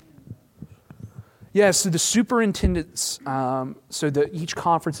and Yeah, so the superintendents, each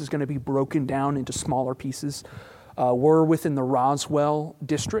conference is going to be broken down into smaller pieces. We're within the Roswell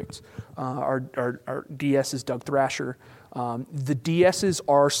district. Our DS is Doug Thrasher. The DSs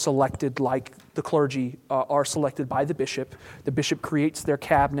are selected like the clergy are selected by the bishop. The bishop creates their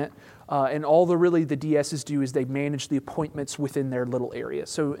cabinet, and all the DSs do is they manage the appointments within their little area.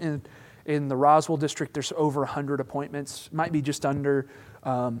 So in the Roswell district, there's over 100 appointments, might be just under.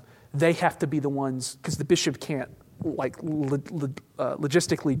 They have to be the ones, because the bishop can't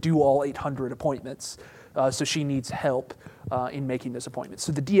logistically do all 800 appointments. So she needs help in making those appointments.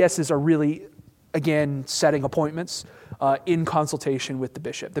 So the DSs are really, again, setting appointments in consultation with the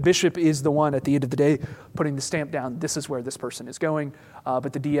bishop. The bishop is the one at the end of the day putting the stamp down, this is where this person is going,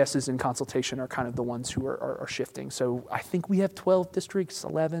 but the DSs in consultation are kind of the ones who are shifting. So I think we have 12 districts,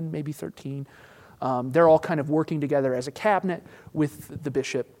 11, maybe 13. They're all kind of working together as a cabinet with the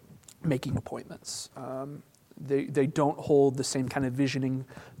bishop making appointments. They don't hold the same kind of visioning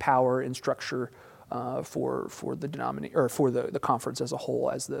power and structure for the denomination or for the conference as a whole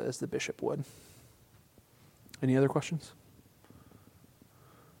as the bishop would. Any other questions?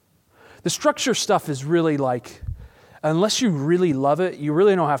 The structure stuff is really like, unless you really love it, you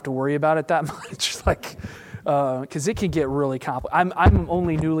really don't have to worry about it that much. Like, because it can get really complicated. I'm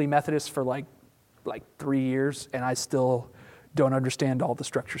only newly Methodist for like 3 years, and I still don't understand all the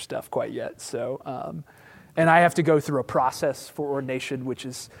structure stuff quite yet. So, and I have to go through a process for ordination, which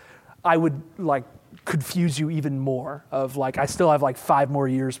is, I would like confuse you even more. Of like, I still have like 5 more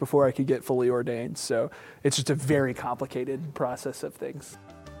years before I could get fully ordained. So it's just a very complicated process of things.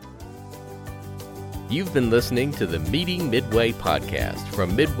 You've been listening to the Meeting Midway podcast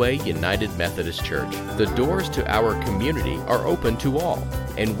from Midway United Methodist Church. The doors to our community are open to all,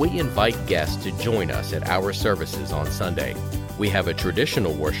 and we invite guests to join us at our services on Sunday. We have a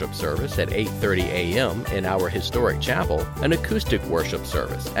traditional worship service at 8:30 a.m. in our historic chapel, an acoustic worship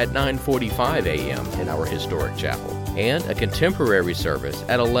service at 9:45 a.m. in our historic chapel, and a contemporary service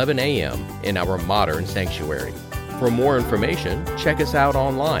at 11 a.m. in our modern sanctuary. For more information, check us out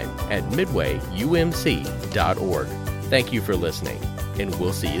online at midwayumc.org. Thank you for listening, and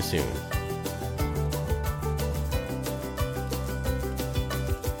we'll see you soon.